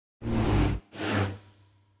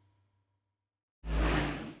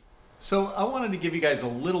So I wanted to give you guys a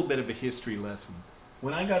little bit of a history lesson.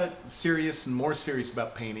 When I got serious and more serious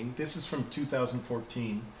about painting, this is from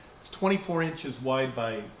 2014. It's 24 inches wide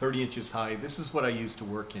by 30 inches high. This is what I used to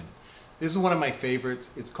work in. This is one of my favorites.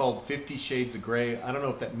 It's called 50 Shades of Gray. I don't know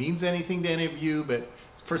if that means anything to any of you, but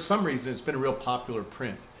for some reason it's been a real popular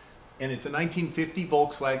print. And it's a 1950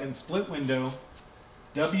 Volkswagen split window,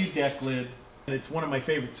 W deck lid. And it's one of my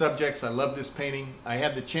favorite subjects. I love this painting. I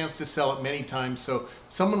had the chance to sell it many times. So if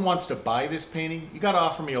someone wants to buy this painting, you got to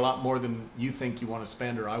offer me a lot more than you think you want to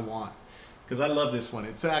spend or I want. Because I love this one.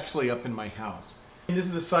 It's actually up in my house. And this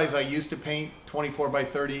is the size I used to paint, 24 by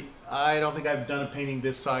 30. I don't think I've done a painting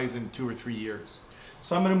this size in 2 or 3 years.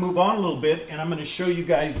 So I'm going to move on a little bit and I'm going to show you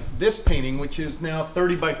guys this painting, which is now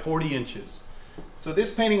 30 by 40 inches. So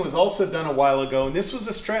this painting was also done a while ago, and this was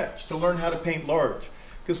a stretch to learn how to paint large.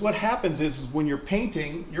 Because what happens is when you're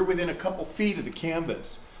painting, you're within a couple feet of the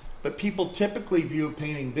canvas. But people typically view a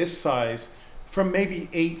painting this size from maybe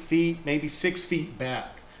 8 feet, maybe 6 feet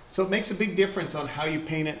back. So it makes a big difference on how you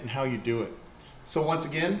paint it and how you do it. So once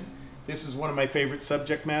again, this is one of my favorite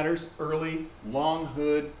subject matters, early, long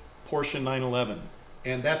hood, Porsche 911.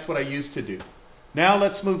 And that's what I used to do. Now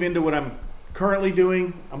let's move into what I'm currently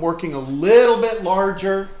doing. I'm working a little bit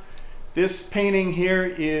larger. This painting here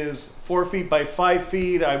is 4 feet by 5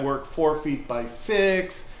 feet. I work 4 feet by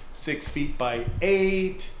 6, 6 feet by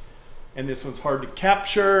 8, and this one's hard to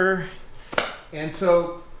capture. And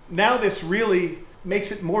so now this really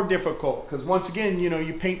makes it more difficult because once again, you know,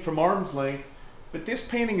 you paint from arm's length, but this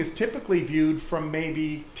painting is typically viewed from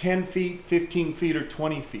maybe 10 feet, 15 feet, or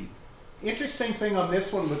 20 feet. Interesting thing on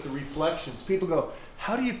this one with the reflections, people go,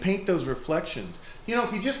 how do you paint those reflections? You know,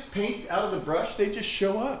 if you just paint out of the brush, they just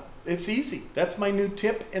show up. It's easy. That's my new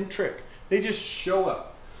tip and trick. They just show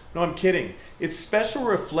up. No, I'm kidding. It's special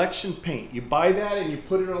reflection paint. You buy that and you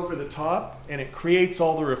put it over the top and it creates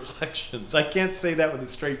all the reflections. I can't say that with a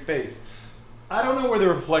straight face. I don't know where the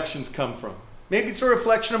reflections come from. Maybe it's a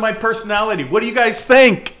reflection of my personality. What do you guys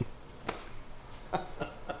think?